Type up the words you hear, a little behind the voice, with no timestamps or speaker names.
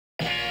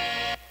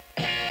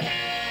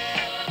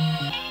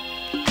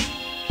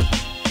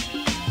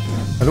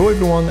Hello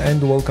everyone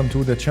and welcome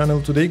to the channel.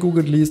 Today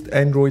Google released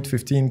Android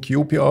 15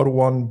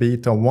 QPR1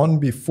 Beta 1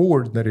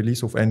 before the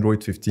release of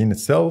Android 15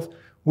 itself,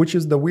 which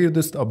is the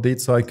weirdest update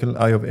cycle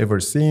I have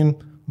ever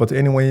seen. But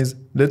anyways,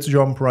 let's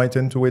jump right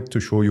into it to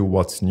show you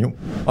what's new.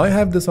 I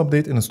have this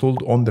update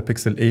installed on the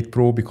Pixel 8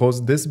 Pro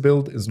because this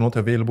build is not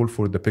available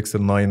for the Pixel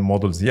 9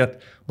 models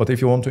yet. But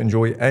if you want to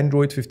enjoy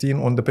Android 15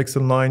 on the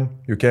Pixel 9,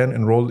 you can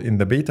enroll in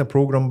the beta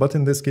program, but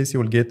in this case you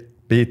will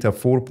get Beta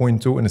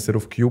 4.2 instead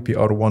of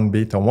QPR1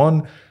 Beta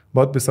 1.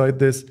 But beside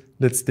this,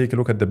 let's take a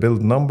look at the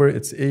build number.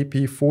 It's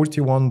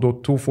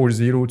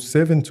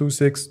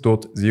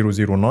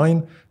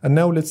AP41.240.726.009. And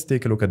now let's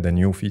take a look at the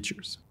new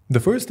features. The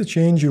first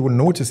change you will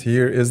notice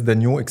here is the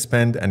new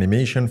expand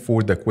animation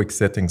for the quick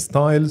setting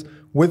styles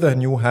with a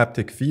new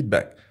haptic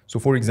feedback. So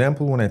for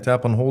example, when I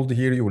tap and hold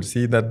here, you will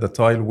see that the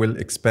tile will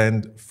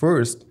expand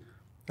first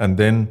and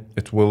then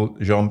it will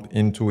jump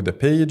into the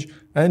page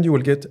and you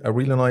will get a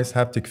really nice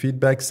haptic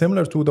feedback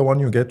similar to the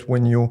one you get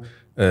when you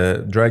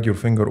drag your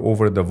finger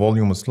over the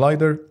volume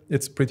slider.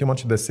 It's pretty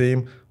much the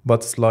same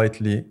but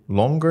slightly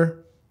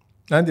longer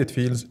and it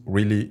feels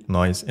really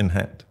nice in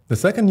hand. The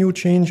second new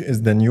change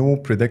is the new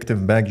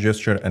predictive back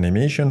gesture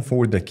animation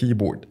for the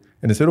keyboard.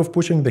 And instead of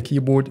pushing the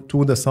keyboard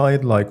to the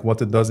side like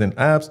what it does in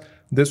apps,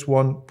 this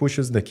one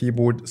pushes the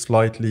keyboard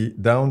slightly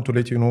down to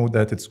let you know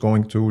that it's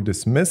going to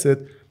dismiss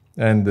it,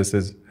 and this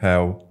is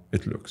how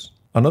it looks.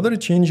 Another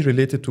change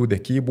related to the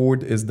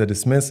keyboard is the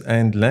dismiss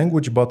and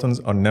language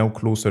buttons are now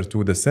closer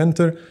to the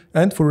center.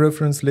 And for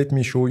reference, let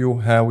me show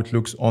you how it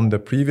looks on the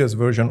previous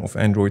version of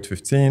Android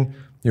 15.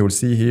 You will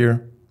see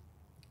here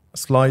a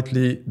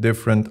slightly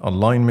different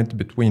alignment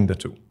between the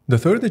two. The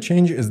third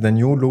change is the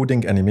new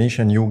loading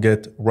animation you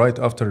get right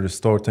after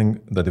restarting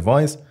the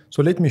device.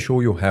 So let me show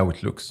you how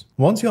it looks.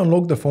 Once you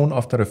unlock the phone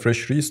after a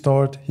fresh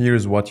restart, here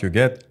is what you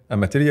get. A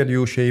material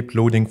U-shape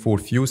loading for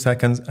a few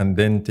seconds and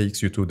then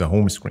takes you to the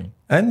home screen.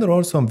 And there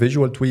are some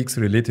visual tweaks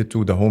related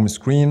to the home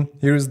screen.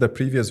 Here is the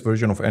previous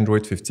version of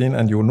Android 15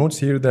 and you'll notice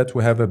here that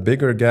we have a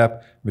bigger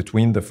gap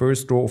between the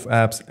first row of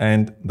apps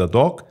and the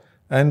dock.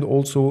 And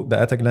also the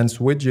at a glance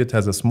widget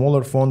has a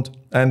smaller font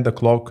and the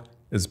clock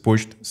is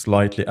pushed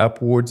slightly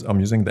upwards. I'm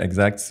using the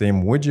exact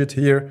same widget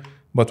here.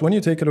 But when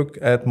you take a look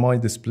at my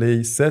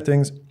display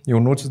settings, you'll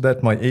notice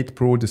that my 8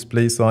 Pro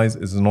display size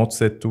is not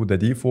set to the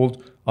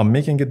default. I'm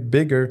making it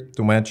bigger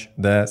to match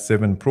the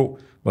 7 Pro.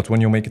 But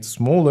when you make it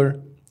smaller,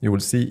 you will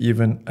see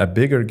even a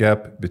bigger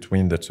gap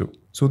between the two.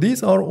 So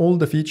these are all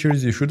the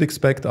features you should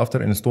expect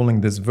after installing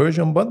this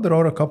version, but there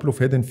are a couple of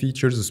hidden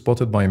features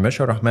spotted by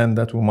Mesha Rahman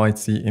that we might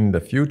see in the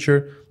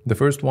future. The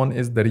first one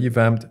is the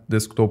revamped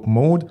desktop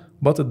mode,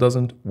 but it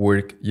doesn't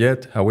work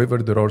yet. However,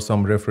 there are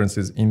some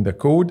references in the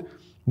code.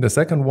 The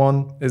second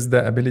one is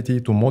the ability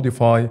to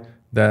modify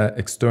the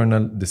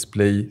external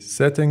display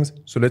settings.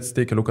 So let's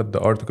take a look at the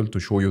article to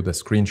show you the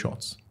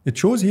screenshots. It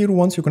shows here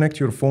once you connect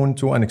your phone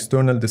to an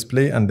external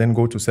display and then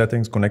go to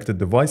settings, connected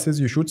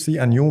devices, you should see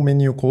a new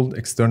menu called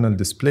external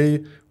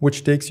display,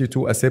 which takes you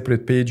to a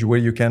separate page where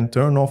you can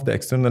turn off the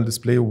external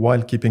display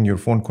while keeping your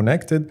phone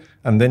connected.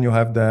 And then you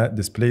have the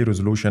display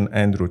resolution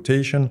and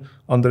rotation.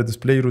 Under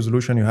display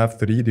resolution, you have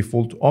 3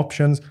 default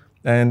options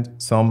and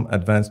some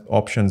advanced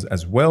options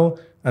as well.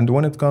 And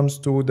when it comes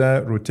to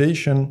the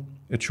rotation,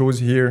 it shows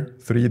here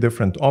 3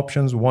 different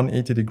options,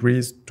 180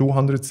 degrees,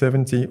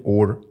 270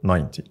 or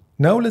 90.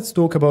 Now let's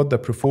talk about the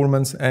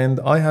performance, and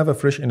I have a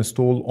fresh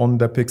install on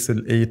the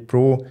Pixel 8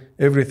 Pro.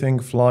 Everything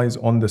flies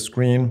on the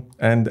screen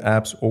and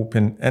apps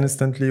open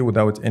instantly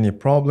without any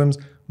problems.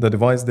 The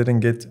device didn't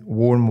get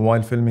warm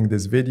while filming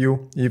this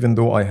video, even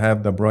though I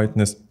have the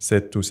brightness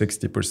set to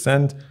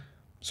 60%.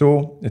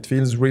 So it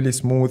feels really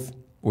smooth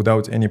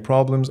without any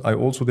problems. I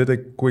also did a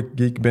quick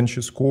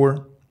Geekbench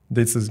score.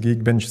 This is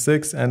Geekbench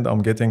 6 and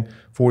I'm getting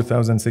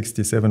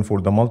 4067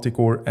 for the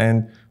multi-core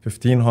and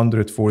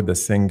 1500 for the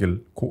single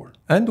core.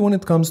 And when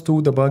it comes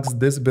to the bugs,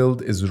 this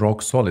build is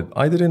rock solid.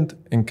 I didn't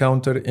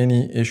encounter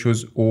any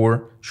issues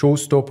or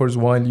showstoppers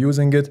while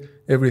using it.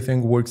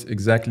 Everything works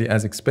exactly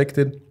as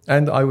expected,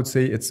 and I would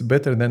say it's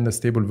better than the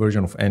stable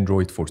version of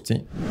Android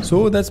 14.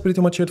 So that's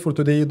pretty much it for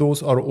today.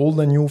 Those are all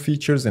the new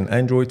features in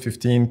Android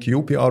 15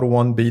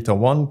 QPR1 Beta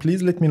 1.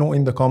 Please let me know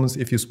in the comments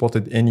if you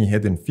spotted any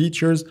hidden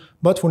features.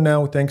 But for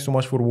now, thanks so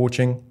much for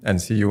watching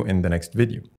and see you in the next video.